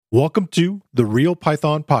Welcome to the Real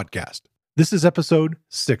Python Podcast. This is episode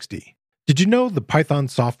 60. Did you know the Python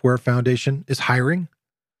Software Foundation is hiring?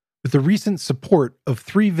 With the recent support of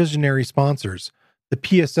 3 visionary sponsors, the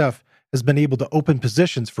PSF has been able to open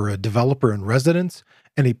positions for a developer in residence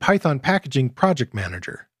and a Python packaging project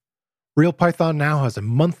manager. Real Python now has a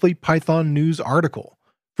monthly Python news article.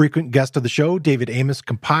 Frequent guest of the show, David Amos,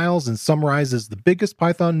 compiles and summarizes the biggest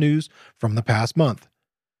Python news from the past month.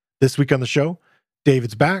 This week on the show,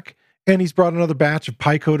 David's back, and he's brought another batch of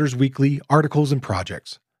PyCoders Weekly articles and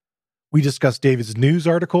projects. We discuss David's news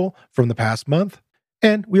article from the past month,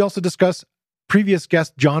 and we also discuss previous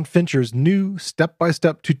guest John Fincher's new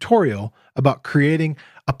step-by-step tutorial about creating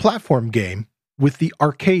a platform game with the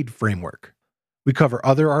Arcade framework. We cover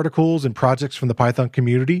other articles and projects from the Python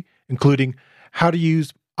community, including how to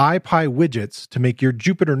use IPyWidgets to make your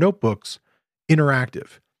Jupyter notebooks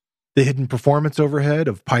interactive, the hidden performance overhead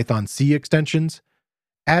of Python C extensions,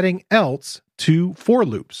 adding else to for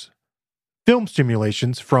loops, film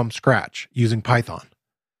simulations from scratch using Python,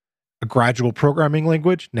 a gradual programming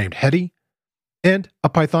language named Hetty, and a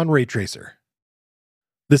Python ray tracer.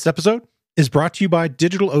 This episode is brought to you by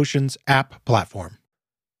DigitalOcean's app platform.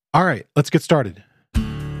 All right, let's get started.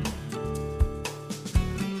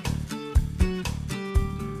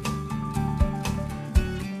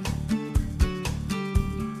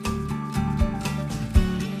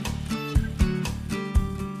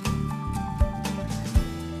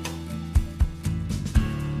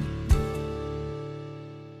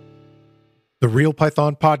 The Real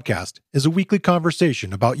Python Podcast is a weekly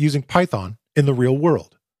conversation about using Python in the real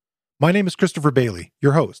world. My name is Christopher Bailey,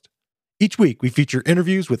 your host. Each week, we feature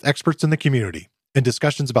interviews with experts in the community and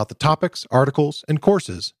discussions about the topics, articles, and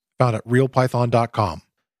courses found at realpython.com.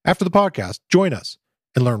 After the podcast, join us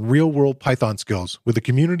and learn real-world Python skills with a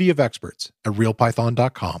community of experts at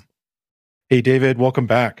realpython.com. Hey, David, welcome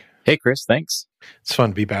back. Hey, Chris, thanks. It's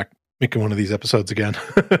fun to be back making one of these episodes again.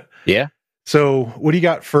 Yeah. So what do you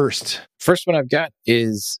got first? First one I've got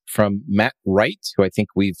is from Matt Wright, who I think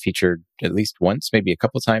we've featured at least once, maybe a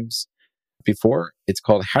couple times before. It's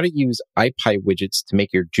called How to Use IPyWidgets to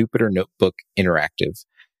Make Your Jupyter Notebook Interactive.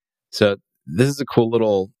 So this is a cool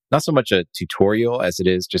little, not so much a tutorial as it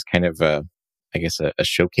is just kind of a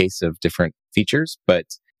showcase of different features, but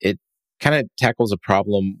it kind of tackles a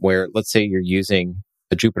problem where, let's say you're using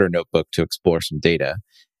a Jupyter Notebook to explore some data,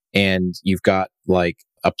 and you've got like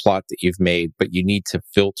a plot that you've made, but you need to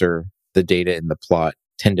filter the data in the plot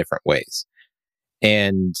 10 different ways.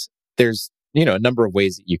 And there's, a number of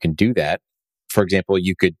ways that you can do that. For example,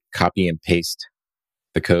 you could copy and paste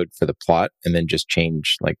the code for the plot and then just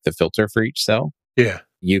change like the filter for each cell. Yeah.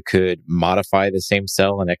 You could modify the same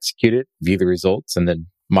cell and execute it, view the results, and then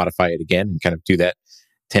modify it again and kind of do that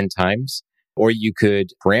 10 times. Or you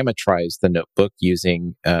could parameterize the notebook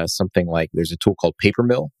using something like, there's a tool called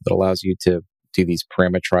Papermill that allows you to do these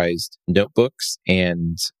parameterized notebooks,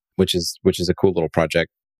 and which is a cool little project.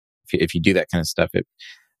 If you do that kind of stuff,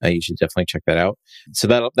 you should definitely check that out. So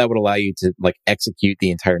that would allow you to like execute the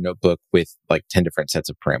entire notebook with like 10 different sets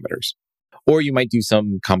of parameters. Or you might do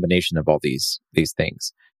some combination of all these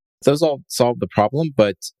things. Those all solve the problem,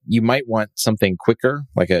 but you might want something quicker,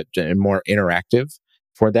 like a more interactive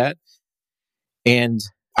for that. And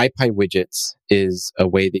IPyWidgets is a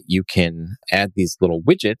way that you can add these little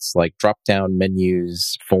widgets like drop-down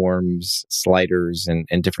menus, forms, sliders,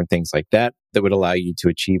 and different things like that would allow you to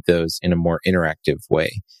achieve those in a more interactive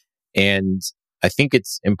way. And I think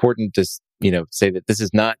it's important to, say that this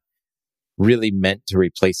is not really meant to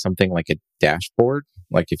replace something like a dashboard.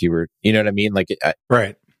 Like if you were, you know what I mean? Like,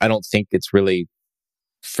 Right. I don't think it's really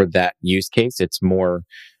for that use case. It's more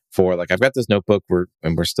for like, I've got this notebook, we're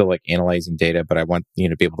still like analyzing data, but I want,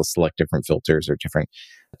 to be able to select different filters or different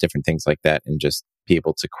things like that, and just be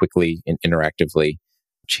able to quickly and interactively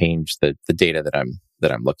change the data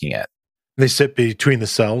that I'm looking at. They sit between the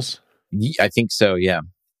cells? I think so. Yeah.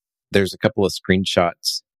 There's a couple of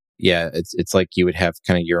screenshots. Yeah. It's like you would have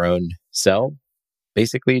kind of your own cell,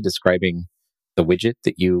 basically describing the widget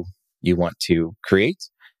that you want to create.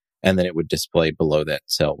 And then it would display below that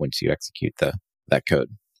cell once you execute that code.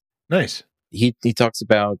 Nice. He talks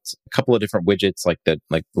about a couple of different widgets, like the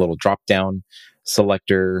little drop down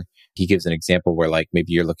selector. He gives an example where like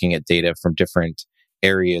maybe you're looking at data from different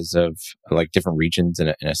areas of like different regions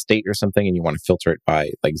in a state or something, and you want to filter it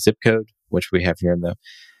by like zip code, which we have here in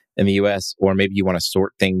the US, or maybe you want to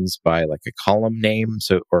sort things by like a column name.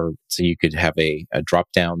 So you could have a drop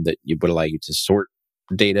down that would allow you to sort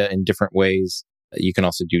data in different ways. You can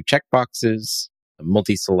also do checkboxes,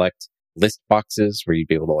 multi-select list boxes where you'd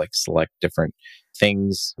be able to like select different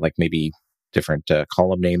things, like maybe different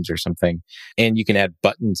column names or something. And you can add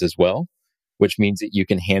buttons as well, which means that you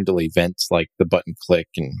can handle events like the button click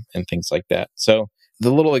and things like that. So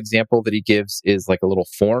the little example that he gives is like a little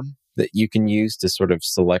form that you can use to sort of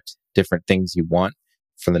select different things you want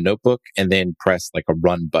from the notebook and then press like a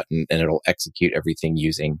run button and it'll execute everything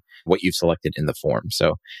using what you've selected in the form.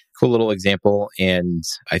 So cool little example. And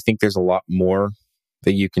I think there's a lot more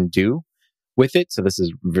that you can do with it. So this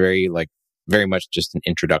is very much just an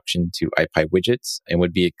introduction to iPiWidgets and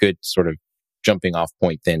would be a good sort of jumping off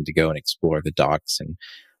point then to go and explore the docs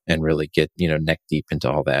and really get, neck deep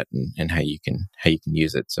into all that and how you can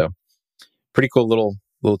use it. So pretty cool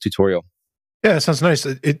little tutorial. Yeah, it sounds nice.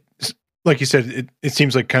 It like you said, it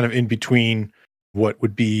seems like kind of in between what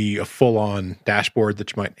would be a full-on dashboard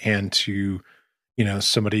that you might hand to,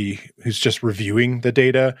 somebody who's just reviewing the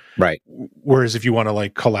data. Right. Whereas if you want to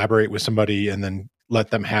like collaborate with somebody and then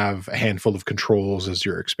let them have a handful of controls as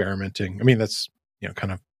you're experimenting. I mean, that's,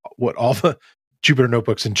 kind of what all the Jupyter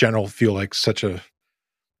notebooks in general feel like, such a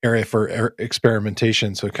area for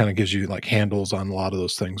experimentation. So it kind of gives you like handles on a lot of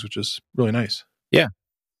those things, which is really nice. Yeah.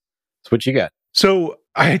 So what you got? So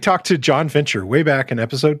I talked to John Fincher way back in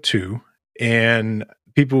episode 2, and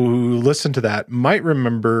people who listen to that might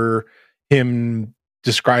remember him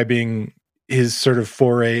describing his sort of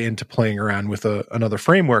foray into playing around with another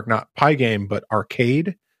framework, not Pygame, but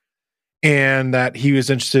Arcade, and that he was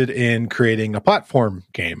interested in creating a platform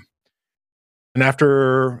game. And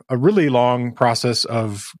after a really long process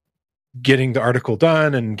of getting the article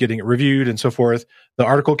done and getting it reviewed and so forth, the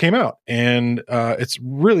article came out, and it's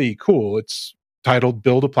really cool. It's titled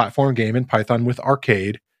Build a Platform Game in Python with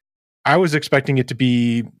Arcade. I was expecting it to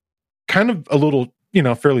be kind of a little,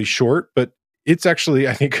 fairly short, but it's actually,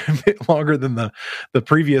 I think, a bit longer than the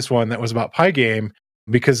previous one that was about Pygame,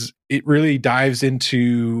 because it really dives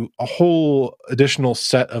into a whole additional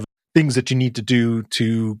set of things that you need to do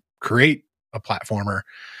to create a platformer.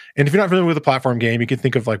 And if you're not familiar with a platform game, you can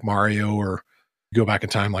think of like Mario, or go back in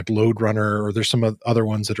time like Lode Runner, or there's some other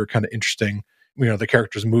ones that are kind of interesting. The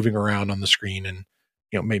characters moving around on the screen and,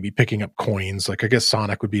 maybe picking up coins. Like I guess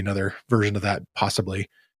Sonic would be another version of that, possibly.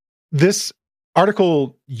 This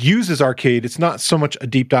article uses Arcade. It's not so much a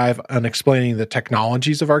deep dive on explaining the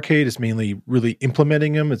technologies of Arcade. It's mainly really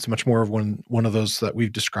implementing them. It's much more of one of those that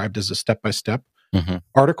we've described as a step-by-step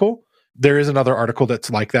article. There is another article that's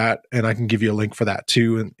like that, and I can give you a link for that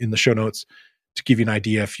too in the show notes to give you an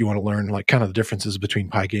idea if you want to learn like kind of the differences between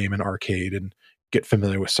Pygame and Arcade and get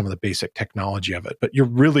familiar with some of the basic technology of it. But you're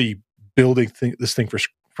really building this thing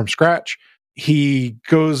from scratch. He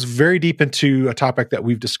goes very deep into a topic that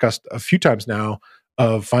we've discussed a few times now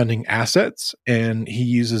of finding assets, and he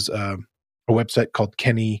uses a website called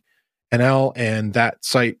KennyNL, and that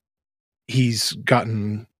site, he's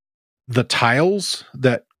gotten the tiles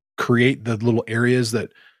that create the little areas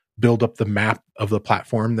that build up the map of the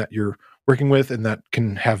platform that you're working with, and that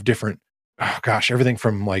can have different, everything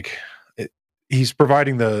from like, he's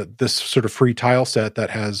providing this sort of free tile set that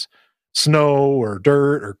has snow or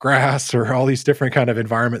dirt or grass or all these different kind of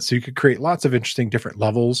environments. So you could create lots of interesting different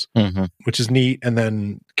levels, which is neat. And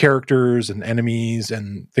then characters and enemies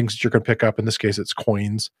and things that you're going to pick up. In this case, it's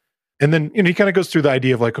coins. And then, he kind of goes through the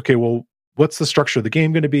idea of like, okay, well, what's the structure of the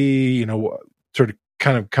game going to be? Sort of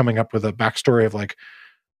kind of coming up with a backstory of like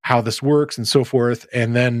how this works and so forth.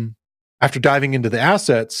 And then after diving into the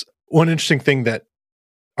assets, one interesting thing that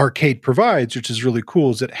Arcade provides, which is really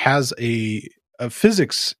cool, is it has a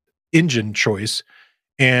physics engine choice,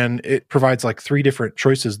 and it provides like 3 different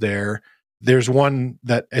choices there. There's one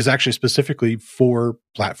that is actually specifically for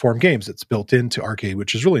platform games. It's built into Arcade,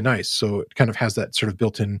 which is really nice. So it kind of has that sort of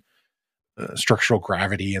built-in structural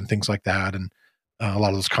gravity and things like that. And a lot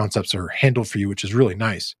of those concepts are handled for you, which is really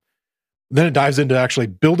nice. Then it dives into actually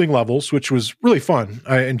building levels, which was really fun.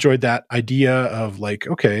 I enjoyed that idea of like,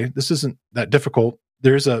 okay, this isn't that difficult.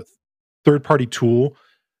 There's a third-party tool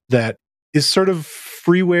that is sort of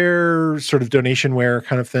freeware, sort of donationware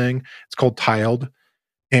kind of thing. It's called Tiled.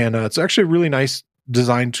 And it's actually a really nice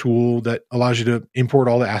design tool that allows you to import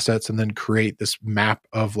all the assets and then create this map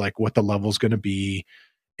of like what the level is going to be.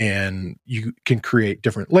 And you can create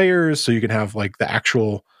different layers. So you can have like the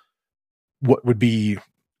actual, what would be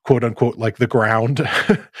quote unquote, like the ground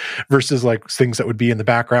versus like things that would be in the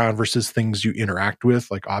background versus things you interact with,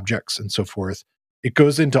 like objects and so forth. It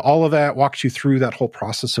goes into all of that, walks you through that whole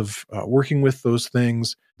process of working with those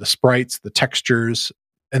things, the sprites, the textures.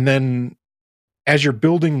 And then as you're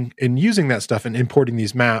building and using that stuff and importing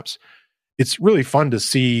these maps, it's really fun to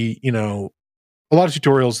see, a lot of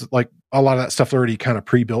tutorials, like a lot of that stuff already kind of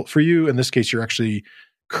pre-built for you. In this case, you're actually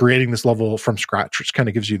creating this level from scratch, which kind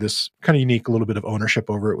of gives you this kind of unique, a little bit of ownership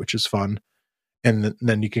over it, which is fun. And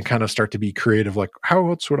then you can kind of start to be creative, like, how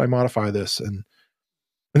else would I modify this? And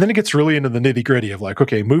then it gets really into the nitty gritty of like,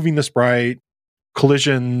 okay, moving the sprite,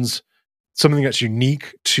 collisions, something that's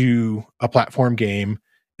unique to a platform game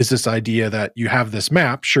is this idea that you have this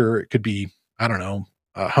map. Sure, it could be, I don't know,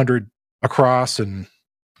 100 across and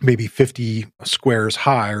maybe 50 squares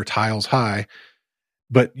high or tiles high,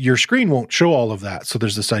 but your screen won't show all of that. So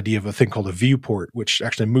there's this idea of a thing called a viewport, which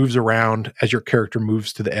actually moves around as your character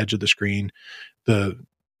moves to the edge of the screen. The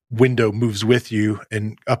window moves with you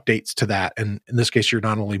and updates to that. And in this case, you're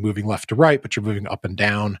not only moving left to right, but you're moving up and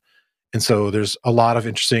down. And so there's a lot of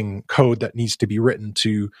interesting code that needs to be written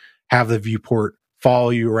to have the viewport follow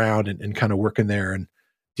you around and kind of work in there and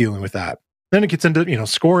dealing with that. Then it gets into,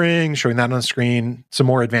 scoring, showing that on the screen, some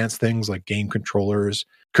more advanced things like game controllers,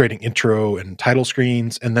 creating intro and title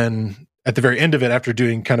screens. And then at the very end of it, after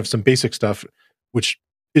doing kind of some basic stuff, which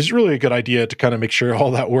is really a good idea to kind of make sure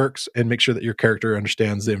all that works and make sure that your character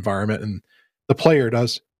understands the environment and the player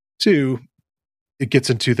does too. It gets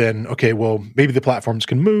into then, okay, well, maybe the platforms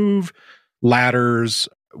can move, ladders,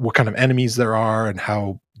 what kind of enemies there are and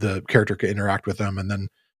how the character can interact with them.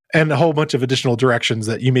 And a whole bunch of additional directions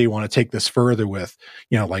that you may want to take this further with,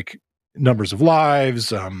 like numbers of lives,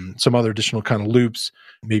 some other additional kind of loops,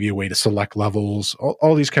 maybe a way to select levels,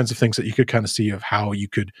 all these kinds of things that you could kind of see of how you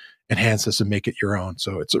could enhance this and make it your own.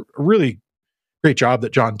 So it's a really great job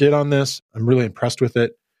that John did on this. I'm really impressed with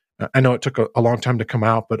it. I know it took a long time to come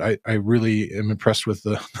out, but I really am impressed with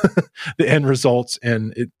the the end results,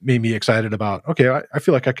 and it made me excited about, okay, I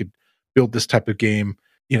feel like I could build this type of game,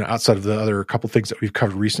 outside of the other couple things that we've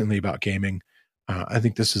covered recently about gaming. I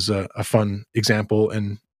think this is a fun example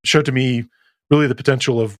and showed to me really the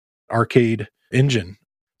potential of arcade engine.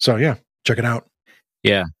 So yeah, check it out.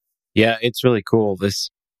 Yeah, it's really cool.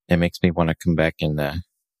 It makes me want to come back and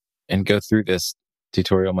go through this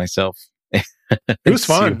tutorial myself. It was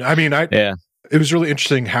fun. I mean, it was really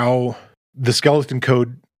interesting how the skeleton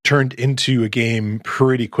code turned into a game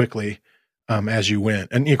pretty quickly as you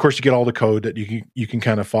went. And of course, you get all the code that you can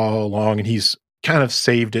kind of follow along, and he's kind of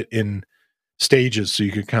saved it in stages so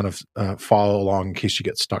you can kind of follow along in case you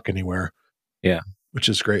get stuck anywhere. Yeah, which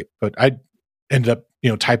is great. But I ended up,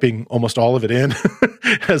 typing almost all of it in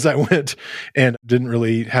as I went and didn't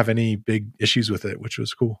really have any big issues with it, which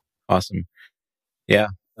was cool. Awesome. Yeah.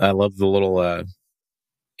 I love the little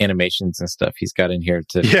animations and stuff he's got in here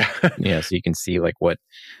to, so you can see like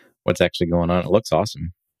what's actually going on. It looks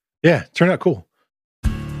awesome. Yeah, it turned out cool.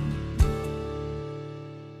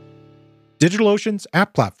 DigitalOcean's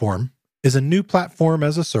App Platform is a new platform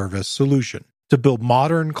as a service solution to build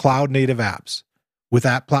modern cloud-native apps. With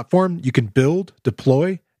App Platform, you can build,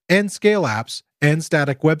 deploy, and scale apps and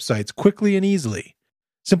static websites quickly and easily.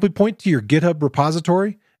 Simply point to your GitHub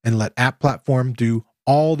repository and let App Platform do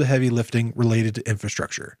all the heavy lifting related to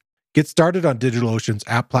infrastructure. Get started on DigitalOcean's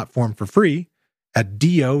App Platform for free at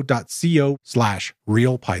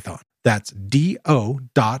do.co/realpython. That's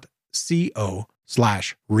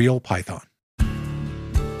do.co/realpython.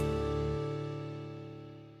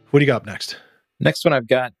 What do you got up next? Next one I've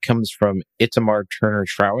got comes from Itamar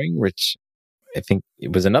Turner-Schrouing, which I think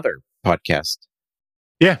it was another podcast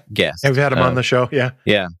guest. We've had him on the show. Yeah.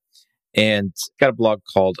 And got a blog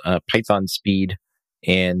called Python Speed,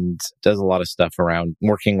 and does a lot of stuff around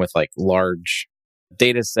working with like large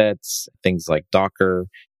data sets, things like Docker,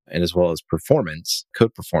 and as well as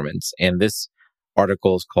code performance. And this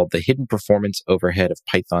article is called The Hidden Performance Overhead of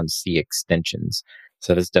Python C Extensions.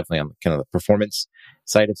 So that's definitely on kind of the performance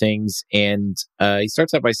side of things. And he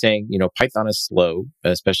starts out by saying, Python is slow,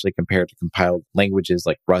 especially compared to compiled languages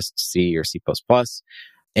like Rust, C, or C++.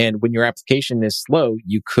 And when your application is slow,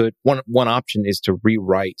 you could, one option is to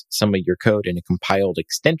rewrite some of your code in a compiled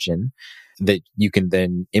extension that you can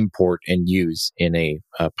then import and use in a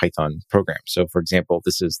Python program. So for example,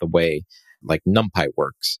 this is the way like NumPy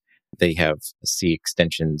works. They have C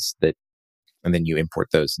extensions and then you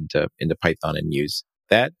import those into Python and use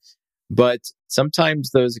that. But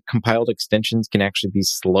sometimes those compiled extensions can actually be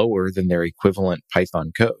slower than their equivalent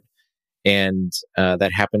Python code. And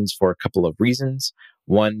that happens for a couple of reasons.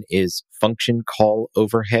 One is function call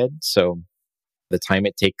overhead. So the time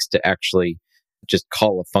it takes to actually just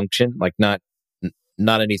call a function, like not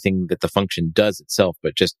anything that the function does itself,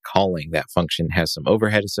 but just calling that function has some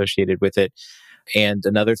overhead associated with it. And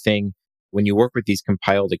another thing, when you work with these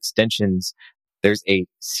compiled extensions, there's a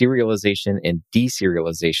serialization and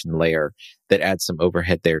deserialization layer that adds some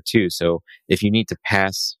overhead there too. So if you need to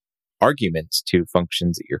pass arguments to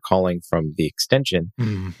functions that you're calling from the extension,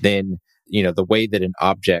 then the way that an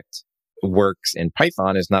object works in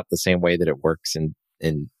Python is not the same way that it works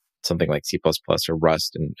in something like C++ or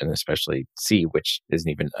Rust, and especially C, which isn't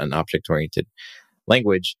even an object-oriented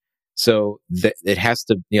language. So it has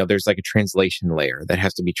to, there's like a translation layer that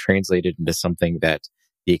has to be translated into something that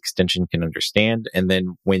the extension can understand. And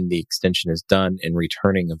then when the extension is done and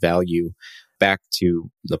returning a value back to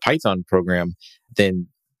the Python program, then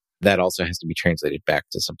that also has to be translated back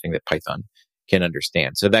to something that Python can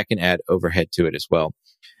understand. So that can add overhead to it as well.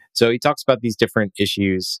 So he talks about these different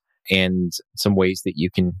issues and some ways that you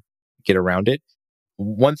can get around it.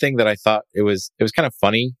 One thing that I thought it was kind of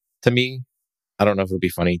funny to me. I don't know if it would be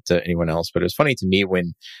funny to anyone else, but it was funny to me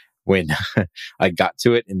when I got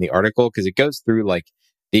to it in the article, because it goes through, like,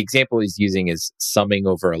 the example he's using is summing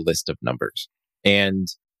over a list of numbers. And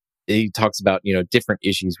he talks about, different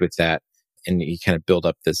issues with that. And he kind of build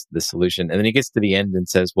up this solution. And then he gets to the end and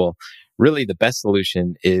says, well, really the best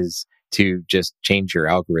solution is to just change your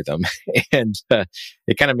algorithm. And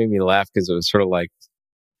it kind of made me laugh, because it was sort of like,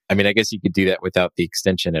 I mean, I guess you could do that without the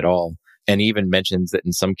extension at all. And he even mentions that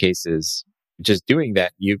in some cases, just doing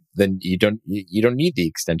that, you don't need the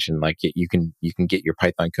extension. Like, you can get your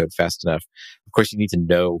Python code fast enough. Of course, you need to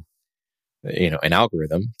know, an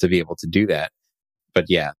algorithm to be able to do that. But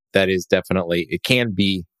yeah, that is definitely, it can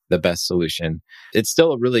be the best solution. It's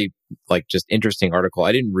still a really, like, just interesting article.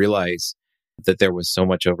 I didn't realize that there was so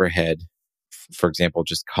much overhead. For example,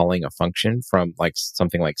 just calling a function from like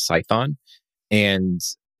something like Python, and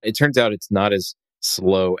it turns out it's not as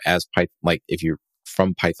slow as Python. Like, if you're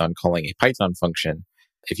from Python calling a Python function,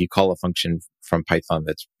 if you call a function from Python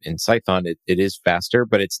that's in Python, it is faster,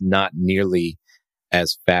 but it's not nearly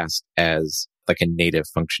as fast as like a native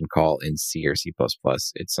function call in C or C++.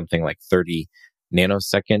 It's something like 30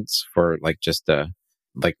 nanoseconds for like just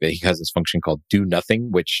like he has this function called do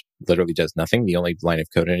nothing, which literally does nothing. The only line of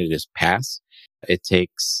code in it is pass. It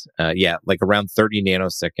takes, like around 30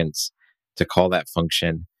 nanoseconds to call that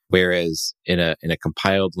function. Whereas in a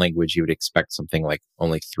compiled language, you would expect something like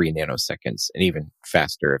only 3 nanoseconds, and even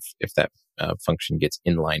faster if that function gets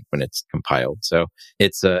inline when it's compiled. So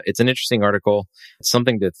it's an interesting article. It's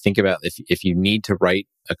something to think about. If you need to write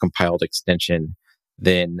a compiled extension,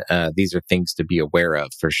 then these are things to be aware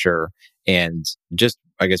of for sure. And just,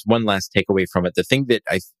 I guess, one last takeaway from it: the thing that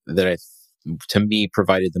to me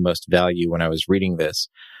provided the most value when I was reading this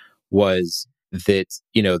was that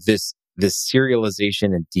this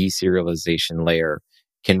serialization and deserialization layer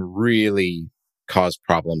can really cause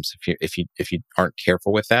problems if you aren't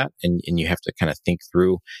careful with that, and you have to kind of think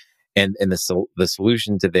through. And the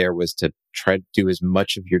solution to there was to try to do as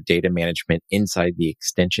much of your data management inside the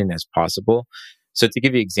extension as possible. So to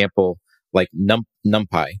give you an example, like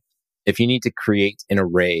NumPy, if you need to create an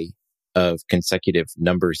array of consecutive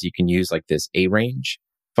numbers, you can use like this arange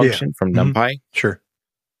function from NumPy. Sure.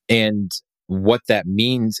 And what that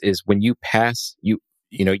means is when you pass, you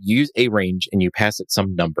use arange and you pass it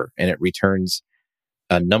some number, and it returns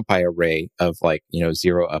a NumPy array of like,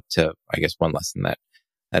 0 up to, I guess, 1 less than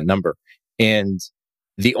that number. And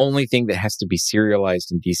the only thing that has to be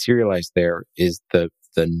serialized and deserialized there is the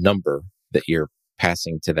number that you're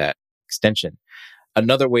passing to that extension.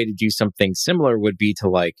 Another way to do something similar would be to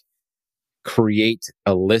like create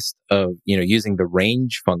a list of, using the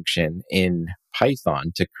range function in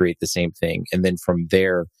Python to create the same thing. And then from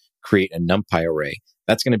there, create a NumPy array.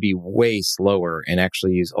 That's going to be way slower and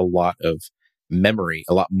actually use a lot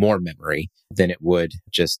more memory than it would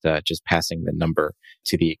just passing the number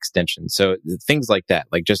to the extension. So things like that,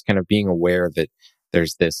 like just kind of being aware that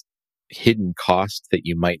there's this hidden cost that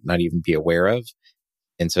you might not even be aware of.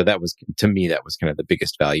 And so to me, that was kind of the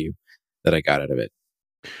biggest value that I got out of it.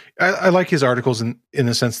 I like his articles in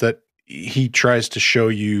the sense that he tries to show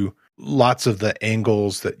you lots of the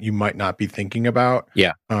angles that you might not be thinking about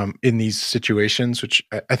in these situations, which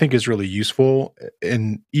I think is really useful.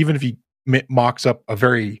 And even if he mocks up a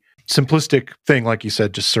very simplistic thing, like you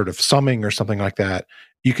said, just sort of summing or something like that,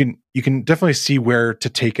 you can definitely see where to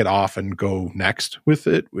take it off and go next with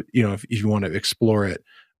it, if you want to explore it.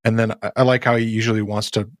 And then I like how he usually wants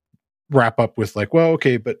to wrap up with like, well,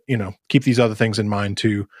 okay, but keep these other things in mind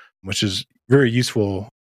too, which is very useful.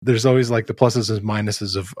 There's always like the pluses and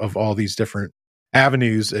minuses of all these different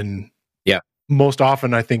avenues. And most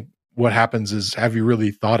often I think what happens is, have you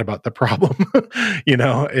really thought about the problem,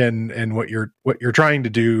 and what you're trying to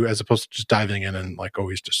do, as opposed to just diving in and like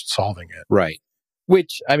always just solving it. Right.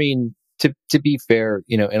 Which, I mean, to be fair,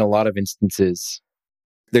 in a lot of instances,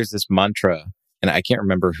 there's this mantra, and I can't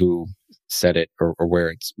remember who said it or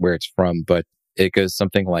where it's from, but it goes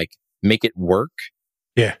something like, make it work.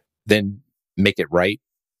 Yeah. Then make it right.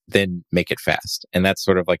 then make it fast. And that's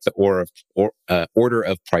sort of like the order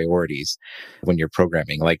of priorities when you're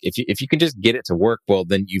programming. Like if you can just get it to work, well,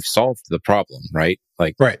 then you've solved the problem, right?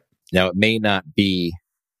 Like, Right. now it may not be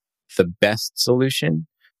the best solution,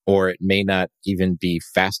 or it may not even be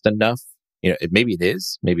fast enough. Maybe it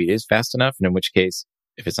is fast enough. And in which case,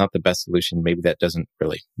 if it's not the best solution, maybe that doesn't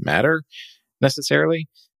really matter necessarily.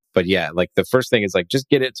 But yeah, like the first thing is like, just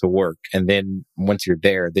get it to work. And then once you're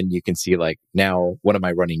there, then you can see like, now what am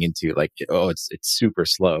I running into? Like, oh, it's super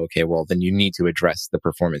slow. Okay, well then you need to address the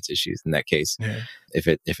performance issues in that case. Yeah. If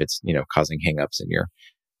it's, causing hangups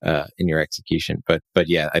in your execution. But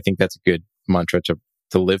yeah, I think that's a good mantra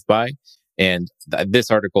to live by. And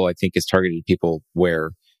this article, I think, is targeted at people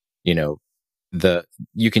where,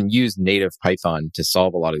 you can use native Python to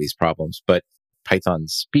solve a lot of these problems, but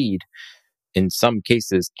Python's speed in some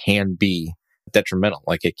cases can be detrimental.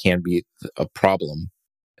 Like it can be a problem.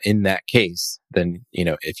 In that case, then,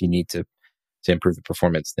 if you need to improve the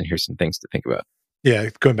performance, then here's some things to think about. Yeah,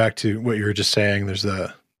 going back to what you were just saying, there's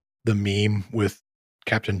the meme with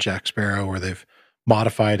Captain Jack Sparrow where they've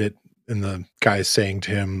modified it, and the guy's saying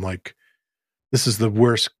to him, like, this is the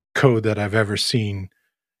worst code that I've ever seen,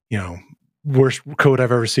 worst code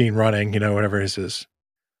I've ever seen running, whatever it is.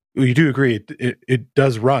 Well, you do agree it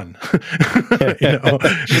does run,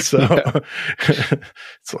 so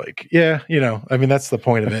it's like, yeah, I mean, that's the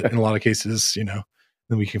point of it in a lot of cases, then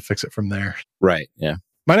we can fix it from there. Right. Yeah.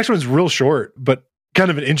 My next one's real short, but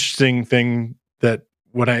kind of an interesting thing that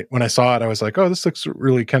when I saw it, I was like, oh, this looks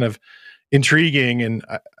really kind of intriguing. And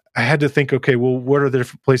I had to think, okay, well, what are the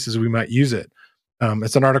different places we might use it?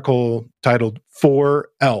 It's an article titled For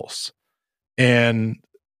Else. And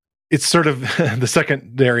it's sort of the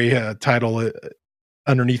secondary title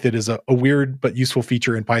underneath it is a weird but useful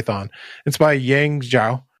feature in Python. It's by Yang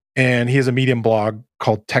Zhao, and he has a Medium blog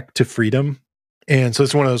called Tech to Freedom. And so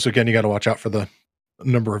it's one of those, again, you got to watch out for the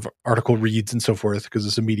number of article reads and so forth because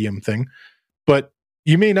it's a Medium thing. But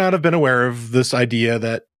you may not have been aware of this idea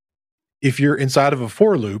that if you're inside of a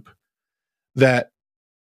for loop, that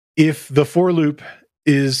if the for loop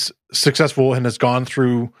is successful and has gone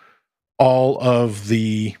through all of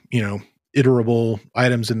the, iterable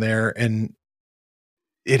items in there, and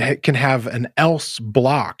it can have an else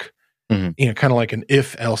block, kind of like an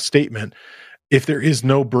if else statement, if there is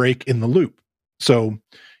no break in the loop. So,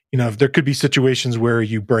 if there could be situations where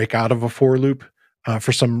you break out of a for loop,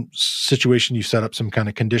 for some situation, you set up some kind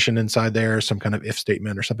of condition inside there, some kind of if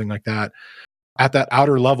statement or something like that. At that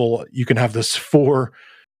outer level, you can have this for,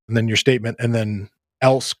 and then your statement, and then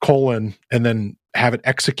else : and then have it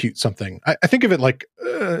execute something. I think of it like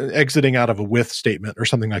exiting out of a with statement or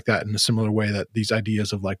something like that, in a similar way that these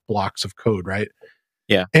ideas of like blocks of code, right?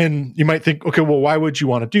 Yeah. And you might think, okay, well, why would you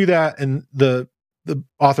want to do that? And the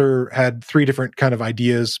author had 3 different kind of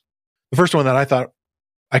ideas. The first one that I thought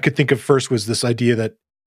I could think of first was this idea that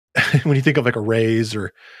when you think of like arrays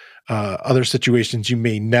or other situations, you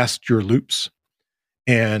may nest your loops.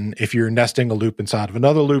 And if you're nesting a loop inside of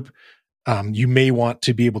another loop, you may want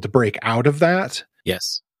to be able to break out of that.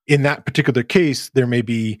 Yes. In that particular case, there may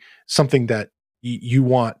be something that you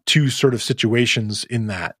want 2 sort of situations in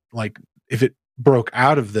that. Like if it broke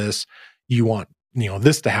out of this, you want,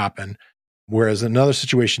 this to happen. Whereas in another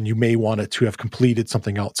situation, you may want it to have completed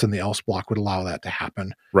something else, and the else block would allow that to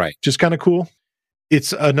happen. Right. Just kind of cool.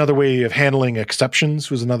 It's another way of handling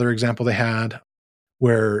exceptions, was another example they had,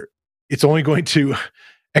 where it's only going to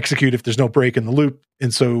execute if there's no break in the loop.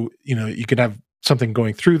 And so, you can have something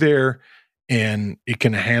going through there, and it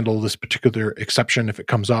can handle this particular exception if it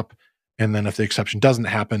comes up. And then if the exception doesn't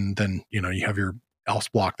happen, then, you have your else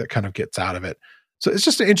block that kind of gets out of it. So it's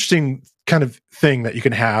just an interesting kind of thing that you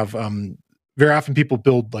can have. Very often people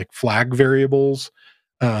build like flag variables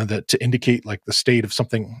that to indicate like the state of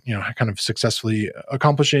something, kind of successfully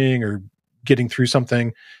accomplishing or getting through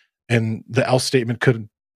something. And the else statement could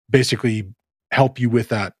basically help you with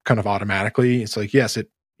that kind of automatically. It's like, yes, it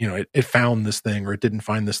found this thing, or it didn't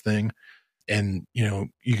find this thing. And,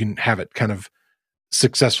 you can have it kind of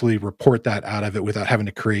successfully report that out of it without having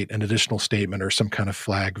to create an additional statement or some kind of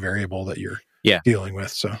flag variable that you're dealing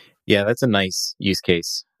with. So, yeah, that's a nice use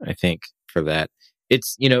case, I think, for that.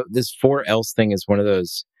 It's, this for else thing is one of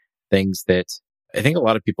those things that I think a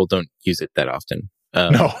lot of people don't use it that often.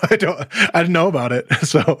 No, I didn't know about it.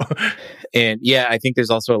 So, and yeah, I think there's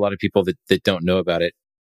also a lot of people that don't know about it.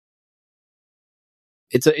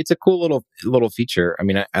 It's a cool little feature. I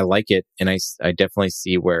mean, I like it, and I definitely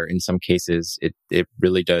see where in some cases it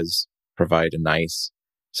really does provide a nice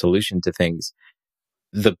solution to things.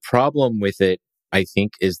 The problem with it, I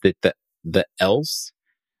think, is that the else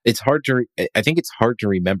it's hard to, I think it's hard to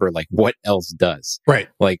remember like what else does. Right.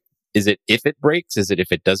 Like, is it if it breaks? Is it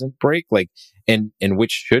if it doesn't break? Like, and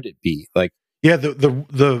which should it be? Like, yeah,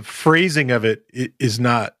 the phrasing of it is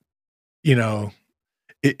not,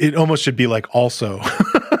 it almost should be like also.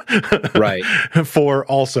 Right. For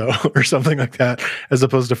also or something like that, as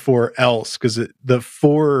opposed to for else, because the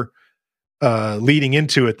for leading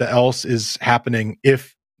into it, the else is happening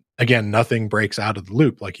if, again, nothing breaks out of the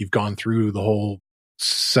loop. Like you've gone through the whole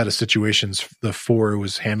set of situations the for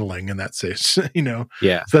was handling in that case,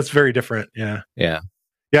 Yeah. So that's very different. Yeah. Yeah.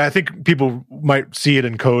 Yeah. I think people might see it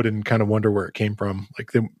in code and kind of wonder where it came from.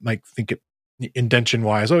 Like they might think it indentation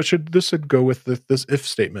wise, this should go with this if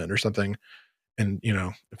statement or something. And,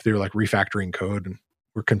 if they're like refactoring code and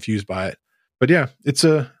we're confused by it. But yeah, it's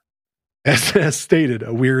as stated,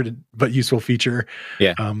 a weird but useful feature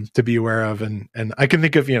to be aware of. And I can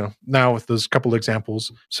think of, now with those couple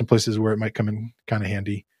examples, some places where it might come in kind of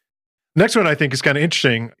handy. Next one I think is kind of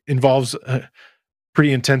interesting, involves a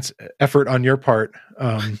pretty intense effort on your part.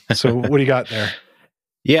 So what do you got there?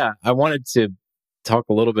 Yeah, I wanted to talk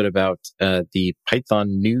a little bit about the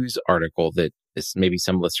Python news article that maybe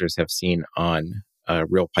some listeners have seen on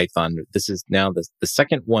Real Python. This is now the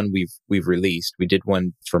second one we've released. We did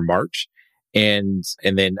one for March, and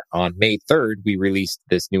then on May 3rd we released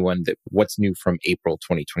this new one, that what's new from April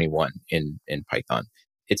 2021 in Python.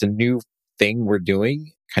 It's a new thing we're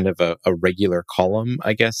doing, kind of a regular column,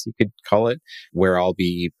 I guess you could call it, where I'll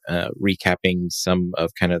be recapping some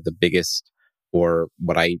of kind of the biggest, or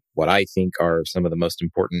what I think are some of the most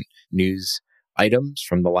important news items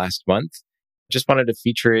from the last month. Just wanted to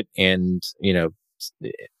feature it and,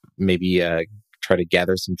 maybe try to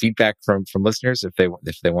gather some feedback from listeners. If they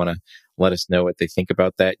want to let us know what they think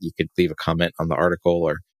about that, you could leave a comment on the article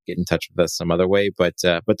or get in touch with us some other way. But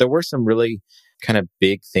there were some really kind of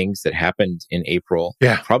big things that happened in April.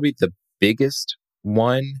 Yeah. Probably the biggest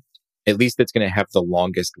one, at least that's going to have the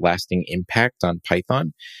longest lasting impact on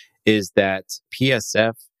Python, is that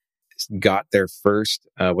PSF got their first,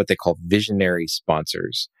 what they call visionary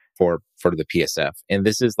sponsors for the PSF. And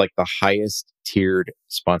this is like the highest tiered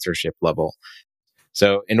sponsorship level.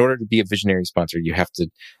 So in order to be a visionary sponsor, you have to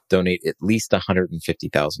donate at least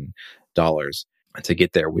 $150,000 to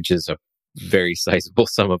get there, which is a very sizable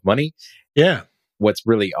sum of money. Yeah. What's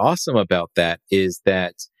really awesome about that is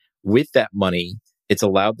that with that money, it's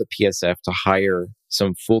allowed the PSF to hire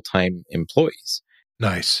some full-time employees.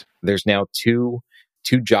 Nice. There's now two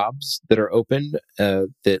jobs that are open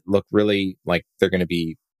that look really like they're going to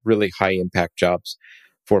be really high impact jobs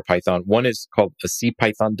for Python. One is called a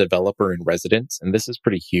CPython developer in residence, and this is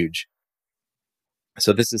pretty huge.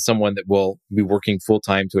 So this is someone that will be working full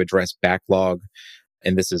time to address backlog.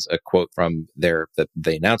 And this is a quote from the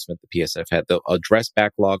announcement the PSF had. They'll address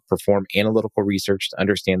backlog, perform analytical research to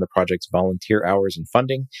understand the project's volunteer hours and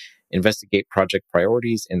funding, investigate project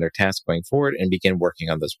priorities and their tasks going forward, and begin working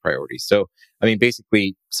on those priorities. So, I mean,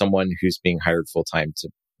 basically someone who's being hired full time to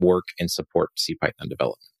work and support CPython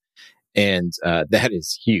development. And that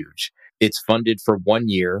is huge. It's funded for 1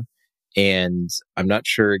 year. And I'm not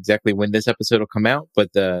sure exactly when this episode will come out,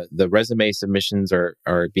 but the resume submissions are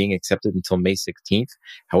being accepted until May 16th.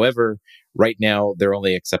 However, right now, they're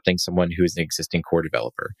only accepting someone who is an existing core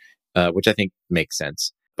developer, which I think makes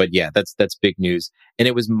sense. But yeah, that's big news. And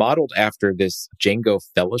it was modeled after this Django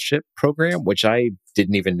Fellowship program, which I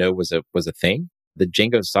didn't even know was a thing. The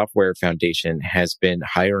Django Software Foundation has been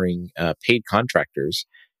hiring paid contractors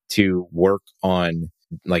to work on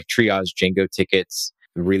like triage Django tickets,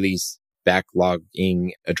 release backlogging,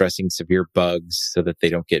 addressing severe bugs so that they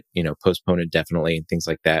don't get, postponed indefinitely and things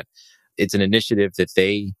like that. It's an initiative that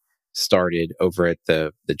they started over at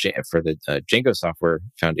the Django Software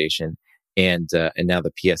Foundation, and now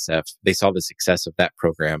the PSF, they saw the success of that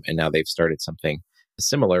program, and now they've started something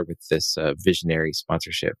similar with this visionary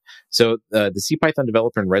sponsorship. So the CPython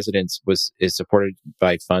developer in residence is supported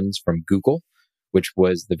by funds from Google, which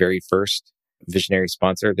was the very first visionary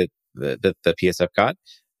sponsor that the PSF got.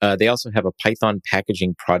 They also have a Python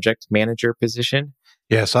packaging project manager position.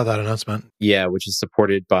 Yeah, I saw that announcement. Yeah, which is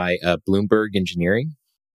supported by Bloomberg Engineering.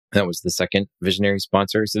 That was the second visionary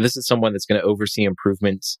sponsor. So this is someone that's going to oversee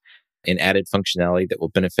improvements and added functionality that will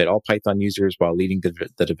benefit all Python users while leading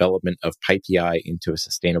the development of PyPI into a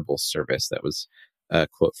sustainable service. That was a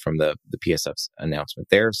quote from the PSF's announcement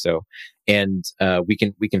there. So, and we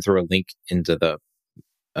can throw a link into the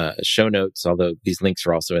show notes, although these links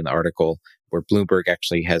are also in the article, where Bloomberg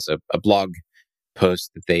actually has a blog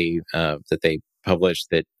post that they published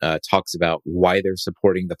that talks about why they're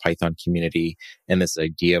supporting the Python community and this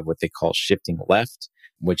idea of what they call shifting left,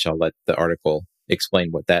 which I'll let the article explain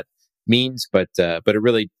what that means, but it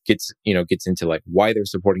really gets into like why they're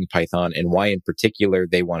supporting Python and why in particular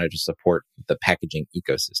they wanted to support the packaging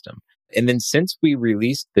ecosystem. And then since we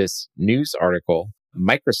released this news article,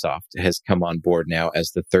 Microsoft has come on board now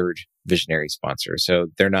as the third visionary sponsor. So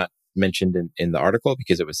they're not mentioned in the article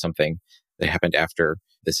because it was something that happened after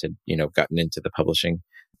this had, gotten into the publishing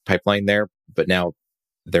pipeline there. But now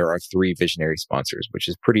there are three visionary sponsors, which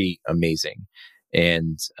is pretty amazing.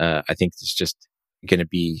 And I think it's just going to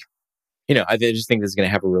be, I just think this is going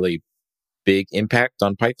to have a really big impact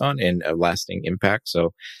on Python and a lasting impact.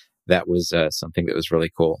 So that was something that was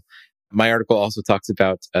really cool. My article also talks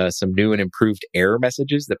about some new and improved error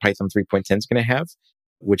messages that Python 3.10 is going to have,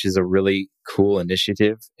 which is a really cool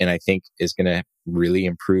initiative and I think is going to really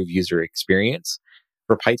improve user experience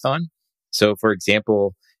for Python. So for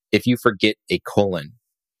example, if you forget a colon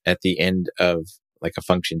at the end of like a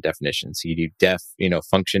function definition, so you do def,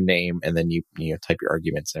 function name, and then you type your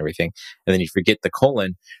arguments and everything, and then you forget the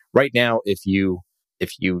colon. Right now, if you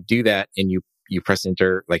do that and you press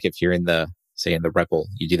enter, like if you're in the REPL,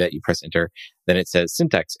 you do that, you press enter, then it says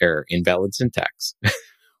syntax error, invalid syntax,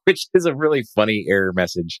 which is a really funny error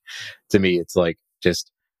message to me. It's like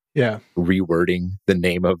just rewording the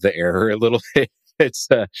name of the error a little bit. It's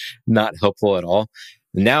not helpful at all.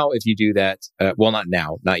 Now, if you do that,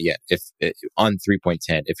 not yet. If on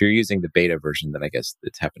 3.10, if you're using the beta version, then I guess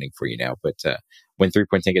it's happening for you now. But when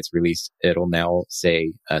 3.10 gets released, it'll now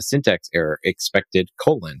say syntax error expected :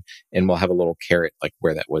 and we'll have a little caret like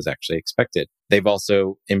where that was actually expected. They've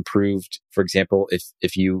also improved, for example,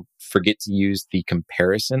 if you forget to use the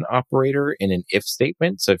comparison operator in an if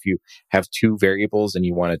statement. So if you have two variables and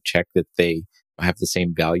you want to check that they have the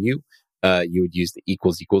same value, you would use the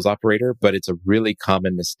equals operator, but it's a really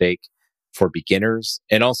common mistake for beginners.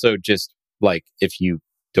 And also just like if you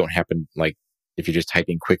don't happen, like if you're just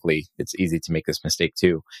typing quickly, it's easy to make this mistake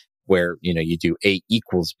too, where, you do A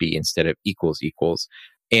equals B instead of equals.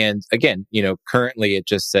 And again, currently it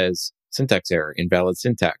just says syntax error, invalid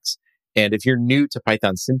syntax. And if you're new to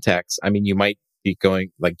Python syntax, I mean, you might be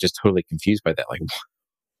going like just totally confused by that.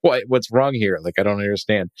 Like, what's wrong here? Like, I don't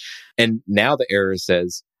understand. And now the error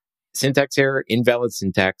says, syntax error, invalid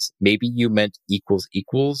syntax. Maybe you meant equals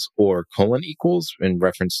or : in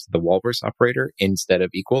reference to the Walrus operator instead of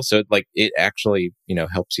equals. So like it actually,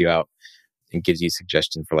 helps you out and gives you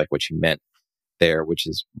suggestions for like what you meant there, which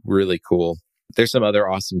is really cool. There's some other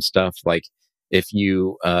awesome stuff. Like if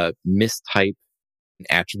you mistype an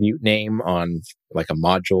attribute name on like a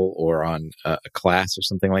module or on a class or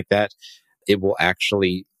something like that, it will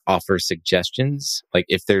actually offer suggestions. Like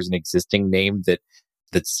if there's an existing name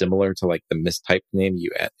that's similar to like the mistyped name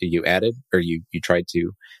you added or you tried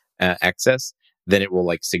to access, then it will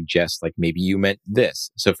like suggest like maybe you meant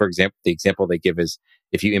this. So for example, the example they give is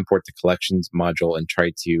if you import the collections module and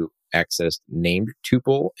try to access named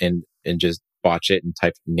tuple and just botch it and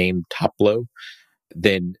type name toplow,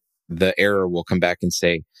 then the error will come back and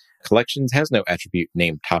say collections has no attribute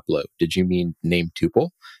named toplow. Did you mean name tuple?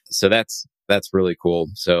 So that's really cool.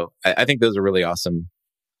 So I think those are really awesome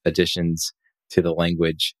additions to the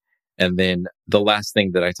language. And then the last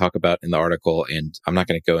thing that I talk about in the article, and I'm not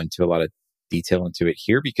going to go into a lot of detail into it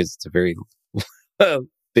here because it's a very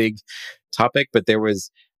big topic, but there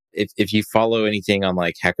was, if you follow anything on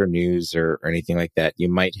like Hacker News or anything like that, you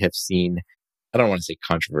might have seen, I don't want to say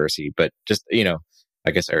controversy, but just,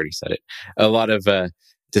 I guess I already said it, a lot of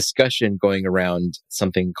discussion going around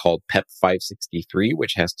something called PEP 563,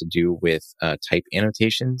 which has to do with type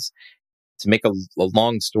annotations. To make a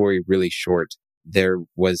long story really short, there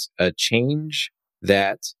was a change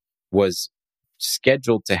that was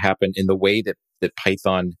scheduled to happen in the way that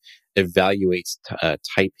Python evaluates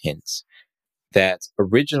type hints. That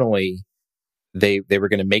originally they were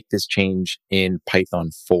going to make this change in Python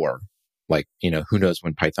 4. Like, who knows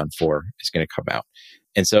when Python 4 is going to come out.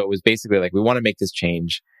 And so it was basically like, we want to make this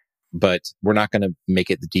change, but we're not going to make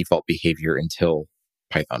it the default behavior until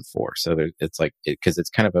Python 4. So it's like, because it's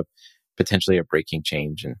kind of potentially a breaking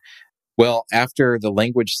change. And well, after the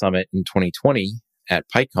language summit in 2020 at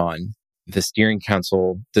PyCon, the steering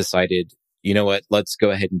council decided, you know what, let's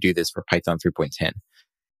go ahead and do this for Python 3.10.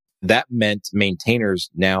 That meant maintainers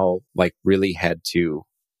now like really had to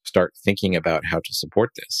start thinking about how to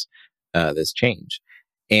support this change.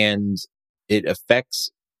 And it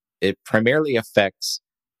primarily affects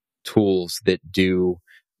tools that do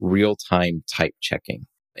real-time type checking.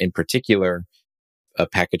 In particular, a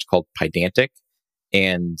package called Pydantic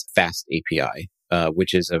and Fast API,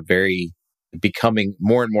 which is becoming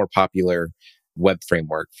more and more popular web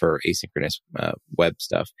framework for asynchronous web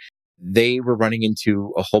stuff. They were running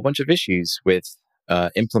into a whole bunch of issues with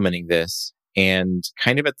implementing this, and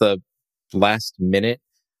kind of at the last minute,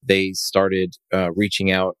 they started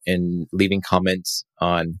reaching out and leaving comments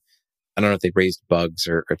on, I don't know if they raised bugs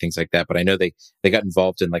or things like that, but I know they got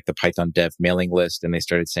involved in like the Python dev mailing list, and they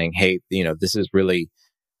started saying, hey, this is really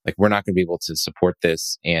like, we're not going to be able to support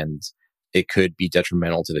this, and it could be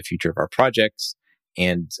detrimental to the future of our projects.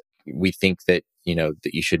 And we think that,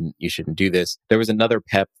 that you shouldn't do this. There was another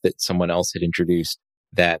PEP that someone else had introduced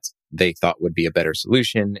that they thought would be a better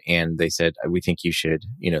solution. And they said, we think you should,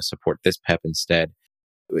 support this PEP instead.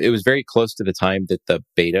 It was very close to the time that the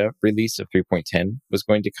beta release of 3.10 was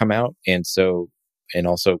going to come out. And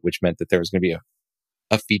also, which meant that there was going to be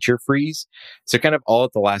a feature freeze. So kind of all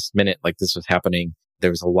at the last minute, like this was happening, there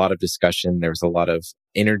was a lot of discussion. There was a lot of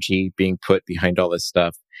energy being put behind all this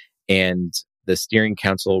stuff. And the steering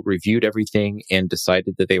council reviewed everything and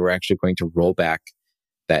decided that they were actually going to roll back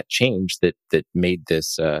that change that made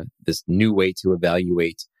this new way to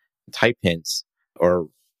evaluate type hints. Or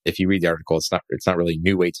if you read the article, it's not really a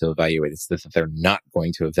new way to evaluate. It's that they're not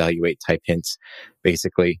going to evaluate type hints.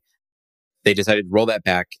 Basically, they decided to roll that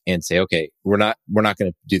back and say, okay, we're not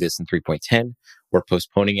going to do this in 3.10. We're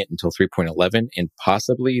postponing it until 3.11 and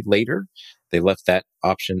possibly later. They left that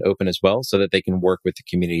option open as well so that they can work with the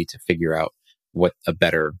community to figure out what a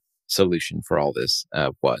better solution for all this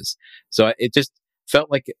was. So it just felt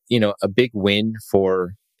like, a big win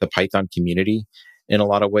for the Python community in a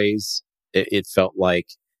lot of ways. It felt like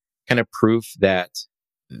kind of proof that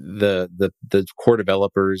the core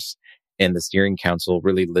developers and the steering council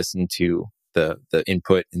really listen to the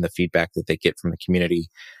input and the feedback that they get from the community.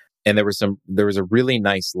 And there was a really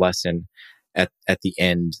nice lesson at the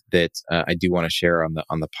end that I do want to share on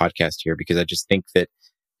the podcast here, because I just think that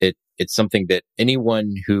it's something that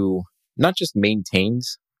anyone who not just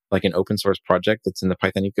maintains like an open source project that's in the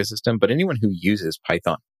Python ecosystem, but anyone who uses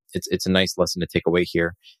Python, it's a nice lesson to take away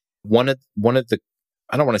here. One of the,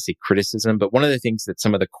 I don't want to say criticism, but one of the things that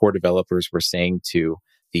some of the core developers were saying to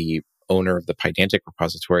the owner of the Pydantic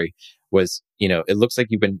repository was, it looks like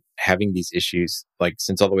you've been having these issues like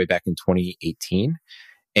since all the way back in 2018.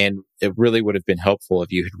 And it really would have been helpful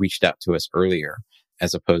if you had reached out to us earlier,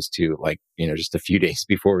 as opposed to like, just a few days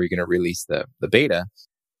before we're going to release the beta.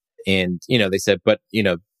 And, they said, but,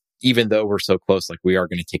 even though we're so close, like we are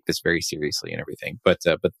going to take this very seriously and everything. But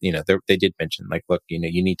they did mention like, look, you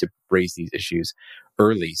need to raise these issues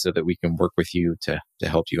early so that we can work with you to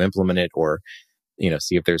help you implement it, or,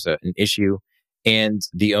 see if there's an issue. And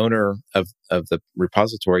the owner of the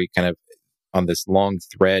repository kind of on this long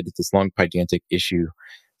Pydantic issue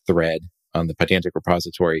thread on the Pydantic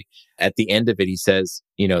repository, at the end of it, he says,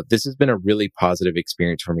 this has been a really positive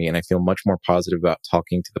experience for me, and I feel much more positive about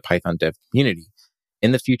talking to the Python dev community.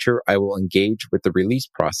 In the future, I will engage with the release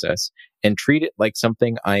process and treat it like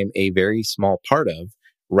something I'm a very small part of,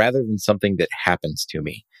 rather than something that happens to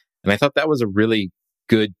me. And I thought that was a really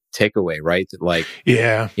good takeaway, right? That like,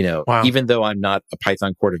 yeah, wow. Even though I'm not a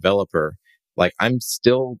Python core developer, like I'm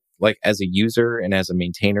still like as a user and as a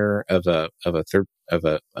maintainer of a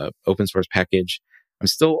open source package, I'm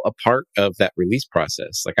still a part of that release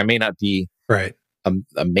process. Like I may not be right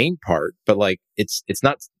a main part, but like it's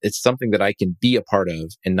something that I can be a part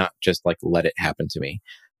of and not just like let it happen to me.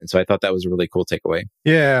 And so I thought that was a really cool takeaway.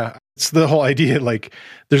 Yeah. It's the whole idea, like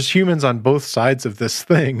there's humans on both sides of this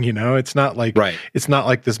thing, it's not like, right. It's not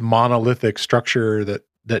like this monolithic structure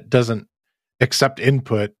that doesn't accept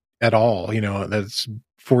input at all, that's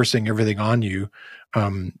forcing everything on you.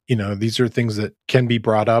 These are things that can be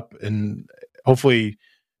brought up, and hopefully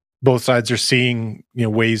both sides are seeing,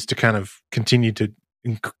 ways to kind of continue to,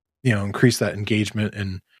 increase that engagement.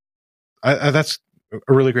 And that's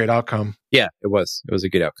a really great outcome. Yeah, it was a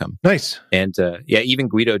good outcome. Nice. And even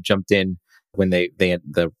Guido jumped in when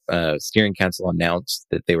the steering council announced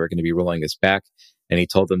that they were going to be rolling this back. And he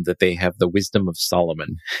told them that they have the wisdom of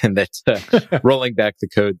Solomon, and that rolling back the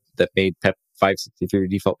code that made PEP 563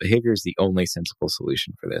 default behavior is the only sensible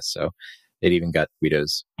solution for this. So it even got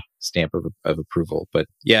Guido's stamp of approval. But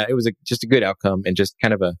yeah, it was just a good outcome, and just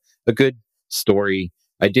kind of a good story.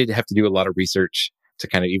 I did have to do a lot of research to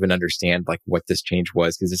kind of even understand like what this change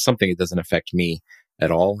was, because it's something that doesn't affect me at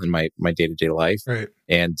all in my day-to-day life. Right.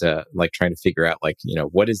 And like trying to figure out like,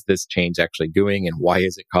 what is this change actually doing, and why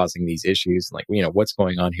is it causing these issues? Like, what's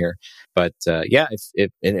going on here? But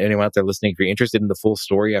if anyone out there listening, if you're interested in the full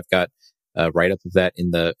story, I've got a write-up of that in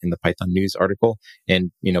the Python News article.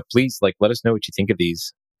 And, please like let us know what you think of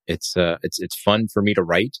these. It's fun for me to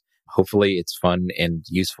write. Hopefully it's fun and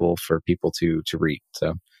useful for people to read.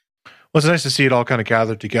 So. Well, it's nice to see it all kind of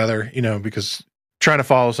gathered together, because trying to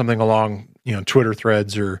follow something along Twitter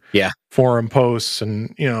threads or Yeah, forum posts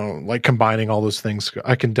and, like combining all those things.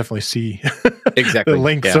 I can definitely see exactly. the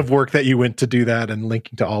lengths Yeah. of work that you went to do that and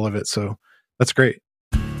linking to all of it. So that's great.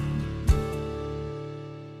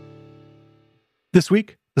 This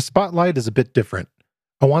week, the spotlight is a bit different.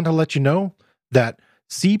 I want to let you know that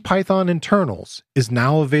CPython Internals is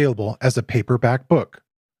now available as a paperback book.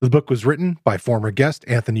 The book was written by former guest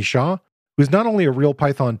Anthony Shaw, who is not only a real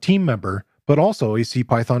Python team member, but also a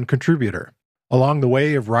CPython contributor. Along the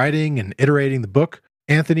way of writing and iterating the book,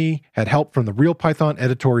 Anthony had help from the Real Python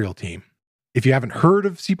editorial team. If you haven't heard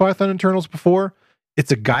of CPython Internals before,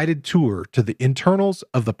 it's a guided tour to the internals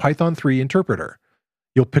of the Python 3 interpreter.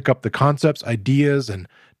 You'll pick up the concepts, ideas, and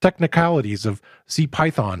technicalities of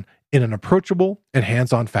CPython in an approachable and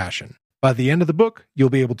hands-on fashion. By the end of the book, you'll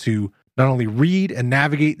be able to not only read and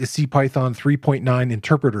navigate the CPython 3.9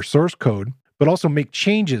 interpreter source code, but also make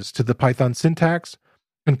changes to the Python syntax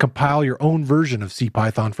and compile your own version of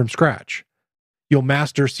CPython from scratch. You'll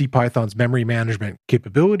master CPython's memory management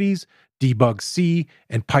capabilities, debug C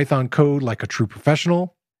and Python code like a true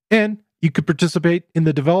professional, and you could participate in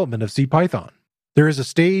the development of CPython. There is a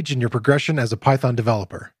stage in your progression as a Python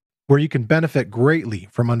developer where you can benefit greatly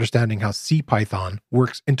from understanding how CPython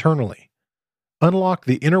works internally. Unlock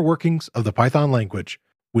the inner workings of the Python language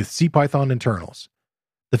with CPython Internals.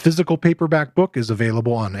 The physical paperback book is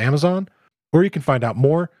available on Amazon, or you can find out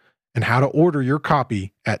more and how to order your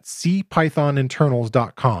copy at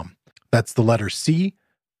cpythoninternals.com. That's the letter C,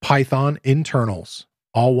 Python Internals,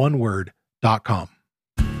 all one word, .com.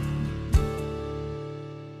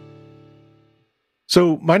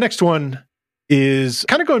 So my next one is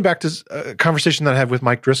kind of going back to a conversation that I had with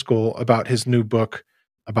Mike Driscoll about his new book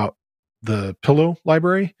about the Pillow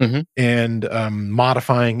library and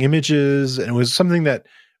modifying images. And it was something that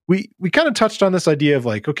we kind of touched on this idea of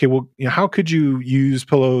like, okay, well, how could you use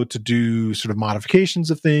Pillow to do sort of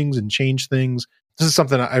modifications of things and change things? This is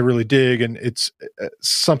something I really dig, and it's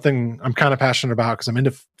something I'm kind of passionate about because I'm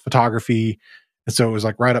into photography. And so it was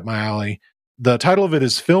like right up my alley. The title of it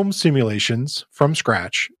is Film Simulations from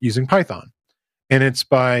Scratch Using Python. And it's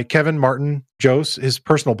by Kevin Martin Jose, his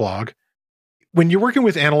personal blog. When you're working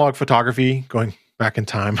with analog photography, going back in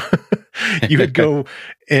time, you would go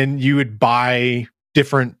and you would buy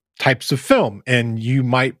different types of film, and you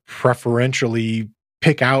might preferentially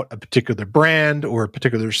pick out a particular brand or a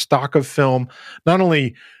particular stock of film, not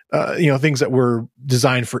only things that were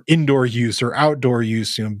designed for indoor use or outdoor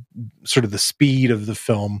use, sort of the speed of the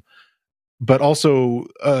film, but also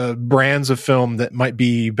brands of film that might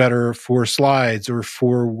be better for slides or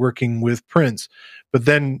for working with prints. But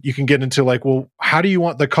then you can get into like, well, how do you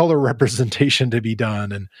want the color representation to be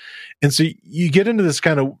done? And so you get into this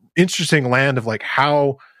kind of interesting land of like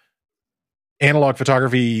how analog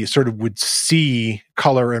photography sort of would see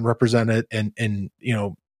color and represent it, and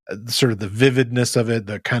sort of the vividness of it,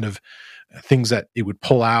 the kind of things that it would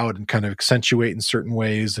pull out and kind of accentuate in certain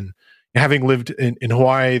ways. And having lived in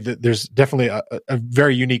Hawaii, there's definitely a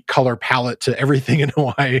very unique color palette to everything in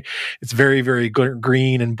Hawaii. It's very, very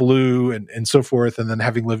green and blue and so forth. And then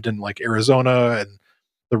having lived in like Arizona and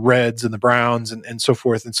the reds and the browns and so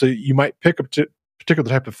forth. And so you might pick a particular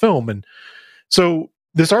type of film. And so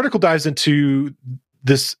this article dives into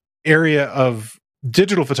this area of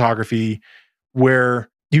digital photography where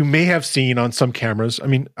you may have seen on some cameras. I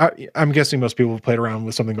mean, I'm guessing most people have played around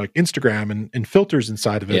with something like Instagram and filters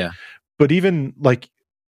inside of it. Yeah. But even like,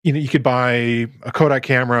 you could buy a Kodak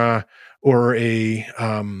camera or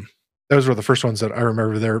those were the first ones that I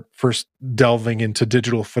remember. They're first delving into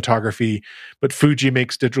digital photography, but Fuji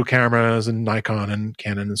makes digital cameras and Nikon and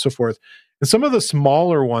Canon and so forth. And some of the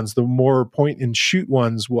smaller ones, the more point and shoot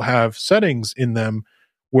ones, will have settings in them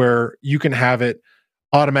where you can have it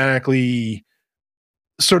automatically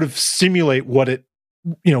sort of simulate what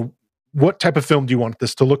what type of film do you want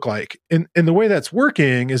this to look like? And the way that's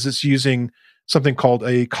working is it's using something called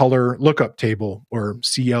a color lookup table, or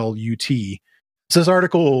CLUT. So this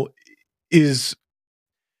article is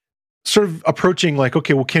sort of approaching like,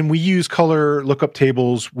 okay, well, can we use color lookup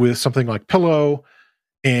tables with something like Pillow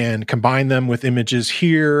and combine them with images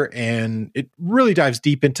here? And it really dives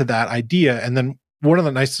deep into that idea. And then one of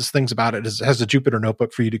the nicest things about it is it has a Jupyter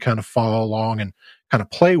notebook for you to kind of follow along and kind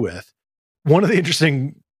of play with. One of the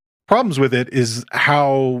interesting problems with it is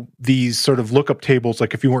how these sort of lookup tables,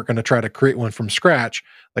 like if you weren't going to try to create one from scratch,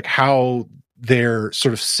 like how they're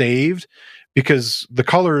sort of saved, because the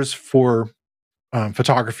colors for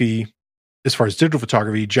photography, as far as digital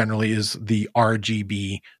photography, generally is the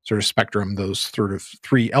RGB sort of spectrum, those sort of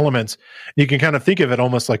three elements. You can kind of think of it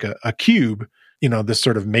almost like a cube, this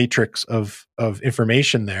sort of matrix of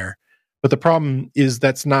information there. But the problem is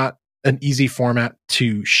that's not an easy format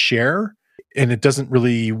to share, and it doesn't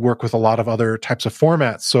really work with a lot of other types of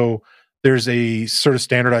formats. So there's a sort of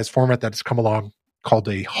standardized format that's come along called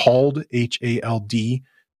a HALD, HALD,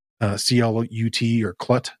 CLUT or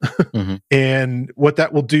CLUT. Mm-hmm. And what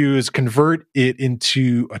that will do is convert it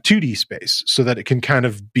into a 2D space so that it can kind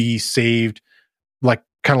of be saved like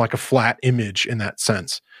kind of like a flat image in that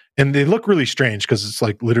sense. And they look really strange because it's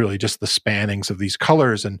like literally just the spannings of these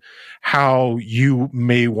colors and how you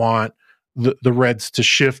may want the reds to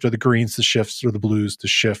shift or the greens to shift or the blues to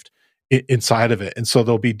shift inside of it. And so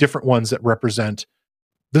there'll be different ones that represent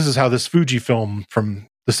this is how this Fujifilm from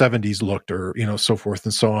the 70s looked, or so forth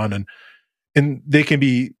and so on. And they can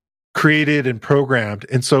be created and programmed.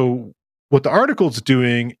 And so what the article's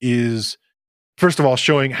doing is, first of all,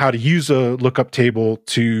 showing how to use a lookup table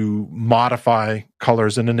to modify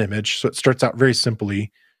colors in an image. So it starts out very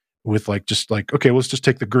simply with okay, let's just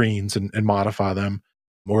take the greens and modify them,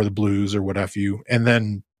 or the blues or what have you. And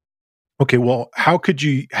then, okay, well, how could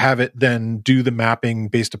you have it then do the mapping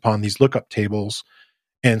based upon these lookup tables?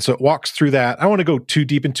 And so it walks through that. I don't want to go too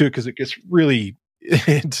deep into it because it gets really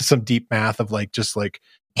into some deep math of just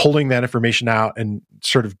pulling that information out and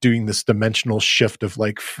sort of doing this dimensional shift of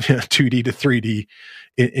 2D to 3D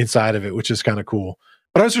inside of it, which is kind of cool.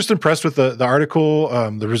 But I was just impressed with the article.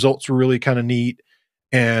 The results were really kind of neat.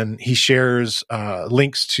 And he shares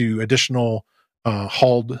links to additional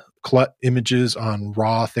HALD CLUT images on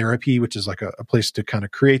Raw Therapy, which is like a place to kind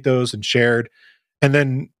of create those and shared. And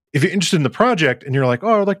then if you're interested in the project and you're like,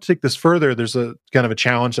 oh, I'd like to take this further, there's a kind of a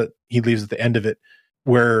challenge that he leaves at the end of it,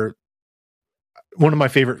 where one of my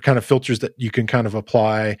favorite kind of filters that you can kind of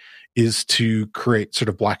apply is to create sort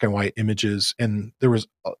of black and white images. And there was,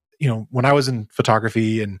 when I was in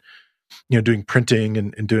photography and, doing printing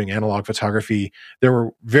and doing analog photography, there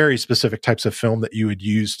were very specific types of film that you would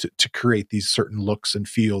use to create these certain looks and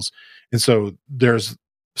feels. And so there's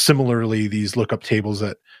similarly these lookup tables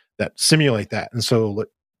that simulate that. And so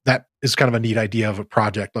that is kind of a neat idea of a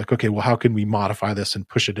project. Okay, well, how can we modify this and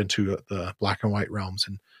push it into the black and white realms?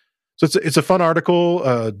 And so it's a fun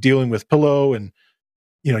article dealing with Pillow and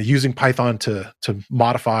using Python to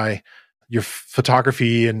modify your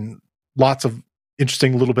photography, and lots of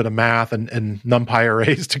interesting little bit of math and NumPy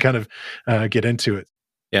arrays to kind of get into it.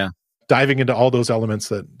 Yeah, diving into all those elements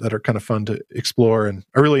that are kind of fun to explore. And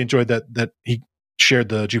I really enjoyed that he shared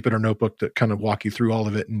the Jupyter notebook that kind of walk you through all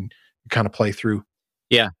of it and kind of play through.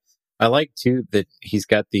 Yeah, I like too that he's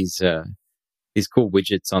got these cool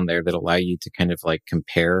widgets on there that allow you to kind of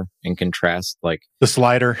compare and contrast, the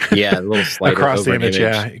slider. Yeah, a little slider across over the image.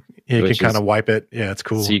 Yeah, you can kind of wipe it. Yeah, it's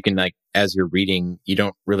cool. So you can as you're reading, you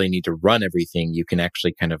don't really need to run everything. You can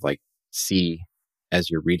actually kind of see as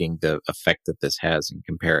you're reading the effect that this has and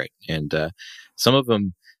compare it. And some of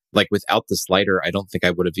them, without the slider, I don't think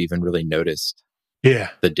I would have even really noticed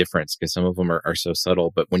the difference, because some of them are so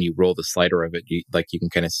subtle. But when you roll the slider of it, you can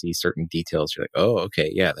kind of see certain details. You're like, oh,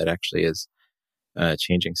 okay, yeah, that actually is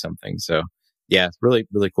changing something. So yeah, really,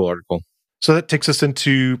 really cool article. So that takes us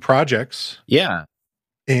into projects. Yeah.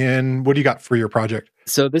 And what do you got for your project?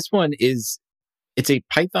 So this one it's a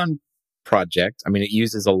Python project. I mean, it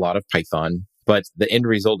uses a lot of Python, but the end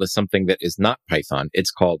result is something that is not Python.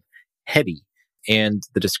 It's called Hedy. And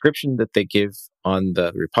the description that they give on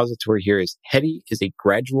the repository here is: Hedy is a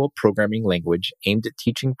gradual programming language aimed at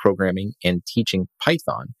teaching programming and teaching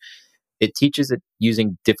Python. It teaches it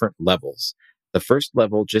using different levels. The first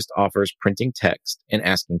level just offers printing text and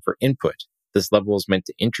asking for input. This level is meant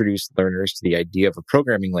to introduce learners to the idea of a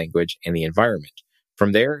programming language and the environment.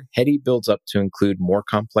 From there, Hedy builds up to include more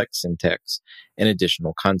complex syntax and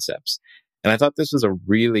additional concepts. And I thought this was a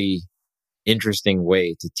really interesting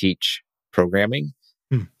way to teach programming,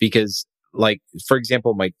 because for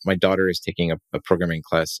example, my daughter is taking a programming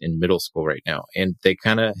class in middle school right now, and they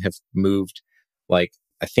kind of have moved, I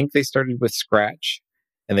think they started with Scratch,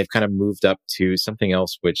 and they've kind of moved up to something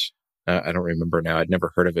else, which I don't remember now. I'd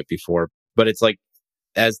never heard of it before, but it's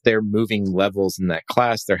as they're moving levels in that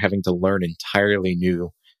class, they're having to learn entirely new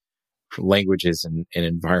languages and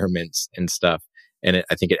environments and stuff. And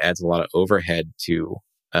I think it adds a lot of overhead to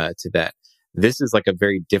that. This is a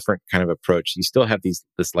very different kind of approach. You still have this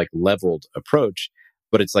leveled approach,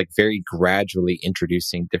 but it's very gradually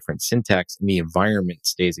introducing different syntax, and the environment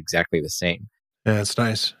stays exactly the same. Yeah, it's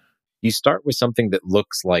nice. You start with something that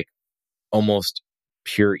looks like almost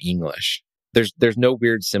pure English. There's no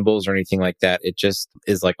weird symbols or anything like that. It just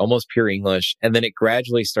is almost pure English. And then it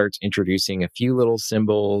gradually starts introducing a few little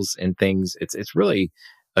symbols and things. It's really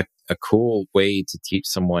a cool way to teach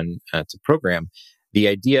someone to program. The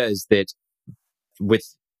idea is that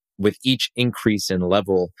with each increase in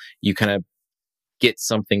level, you kind of get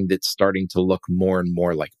something that's starting to look more and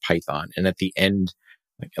more like Python. And at the end,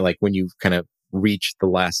 like when you kind of reach the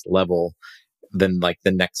last level, then like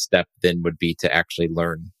the next step then would be to actually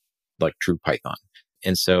learn like true Python.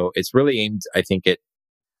 And so it's really aimed, I think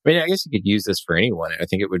I guess you could use this for anyone. I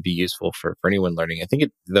think it would be useful for anyone learning. I think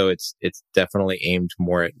it's definitely aimed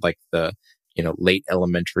more at like the, late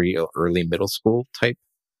elementary or early middle school type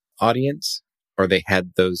audience, or they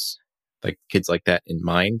had those like kids like that in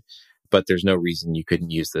mind. But there's no reason you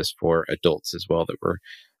couldn't use this for adults as well that were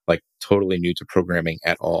like totally new to programming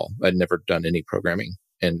at all. I'd never done any programming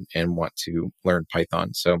and want to learn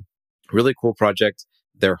Python. So really cool project.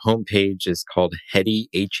 Their homepage is called Hedy,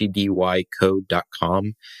 Hedy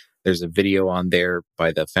code.com. There's a video on there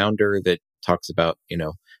by the founder that talks about,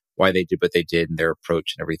 why they did what they did and their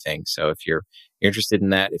approach and everything. So if you're interested in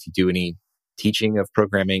that, if you do any teaching of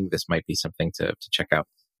programming, this might be something to check out.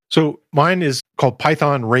 So mine is called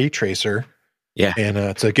Python Ray Tracer. Yeah. And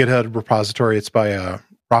it's a GitHub repository. It's by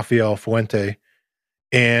Rafael Fuente.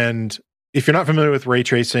 And if you're not familiar with ray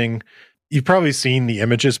tracing, you've probably seen the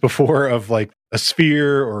images before of like a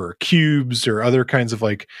sphere or cubes or other kinds of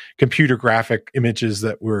like computer graphic images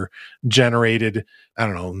that were generated, I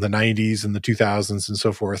don't know, in the 90s and the 2000s and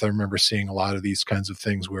so forth. I remember seeing a lot of these kinds of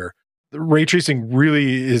things where the ray tracing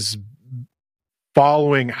really is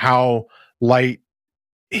following how light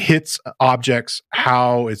hits objects,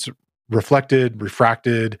 how it's reflected,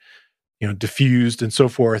 refracted, diffused and so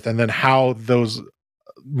forth, and then how those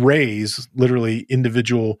rays, literally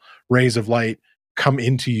individual rays of light, come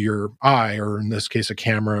into your eye, or in this case, a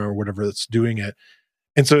camera or whatever that's doing it.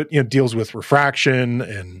 And so it deals with refraction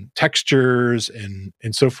and textures and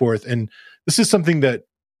so forth. And this is something that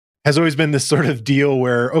has always been this sort of deal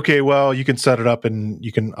where, okay, well, you can set it up and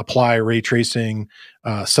you can apply ray tracing,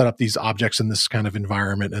 set up these objects in this kind of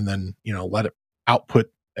environment, and then, let it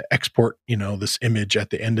export, this image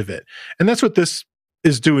at the end of it. And that's what this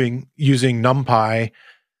is doing using NumPy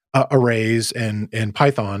arrays and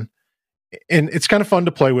Python. And it's kind of fun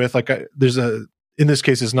to play with. Like in this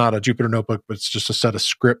case, it's not a Jupyter Notebook, but it's just a set of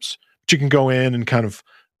scripts, but you can go in and kind of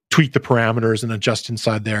tweak the parameters and adjust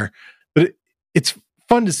inside there. But it's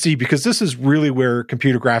fun to see because this is really where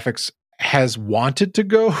computer graphics has wanted to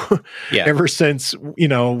go ever since,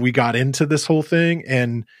 we got into this whole thing.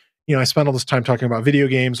 And, I spent all this time talking about video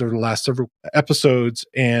games over the last several episodes,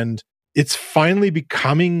 and it's finally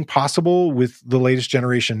becoming possible with the latest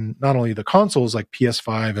generation, not only the consoles like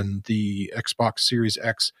PS5 and the Xbox Series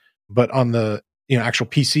X, but on the actual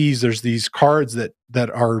PCs, there's these cards that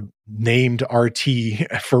are named RT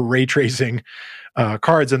for ray tracing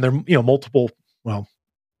cards, and they're multiple,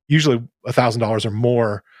 usually $1,000 or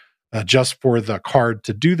more just for the card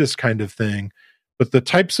to do this kind of thing. But the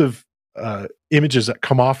types of images that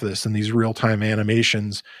come off this and these real-time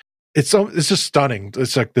animations, it's just stunning.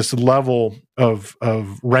 It's like this level of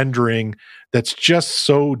rendering that's just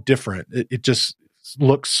so different. It just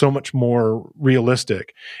looks so much more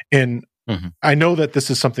realistic. And I know that this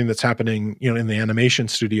is something that's happening, in the animation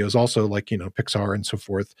studios also, like, Pixar and so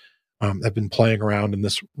forth, have been playing around in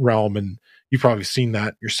this realm. And you've probably seen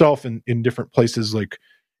that yourself in different places, like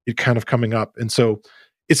it kind of coming up. And so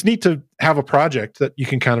it's neat to have a project that you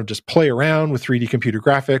can kind of just play around with 3D computer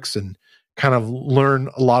graphics and kind of learn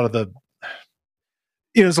a lot of the,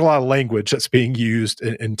 there's a lot of language that's being used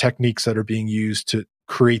and techniques that are being used to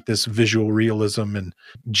create this visual realism and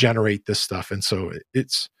generate this stuff. And so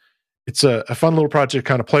it's a fun little project to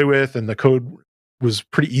kind of play with, and the code was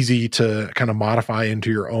pretty easy to kind of modify into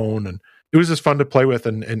your own. And it was just fun to play with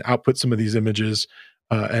and output some of these images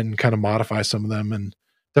and kind of modify some of them. And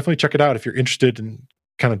definitely check it out if you're interested in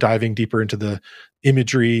kind of diving deeper into the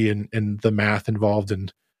imagery and the math involved in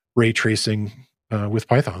ray tracing with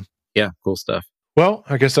Python. Yeah, cool stuff. Well,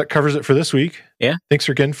 I guess that covers it for this week. Yeah. Thanks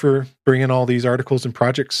again for bringing all these articles and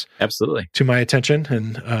projects Absolutely. to my attention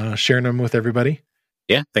and sharing them with everybody.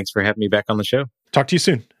 Yeah, thanks for having me back on the show. Talk to you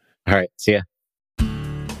soon. All right, see ya.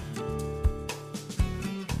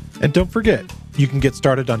 And don't forget, you can get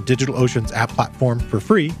started on DigitalOcean's app platform for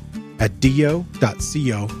free at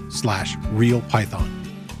do.co/realpython.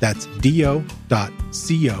 That's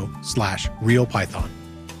do.co/realpython.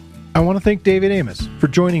 I want to thank David Amos for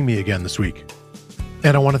joining me again this week.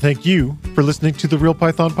 And I want to thank you for listening to the Real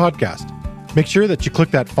Python podcast. Make sure that you click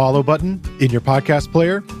that follow button in your podcast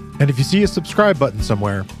player. And if you see a subscribe button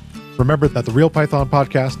somewhere, remember that the Real Python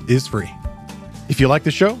podcast is free. If you like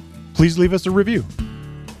the show, please leave us a review.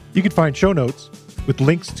 You can find show notes with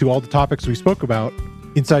links to all the topics we spoke about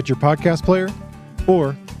inside your podcast player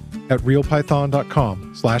or at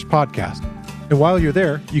realpython.com/podcast. And while you're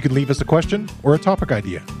there, you can leave us a question or a topic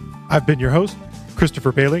idea. I've been your host,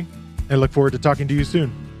 Christopher Bailey, I look forward to talking to you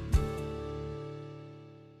soon.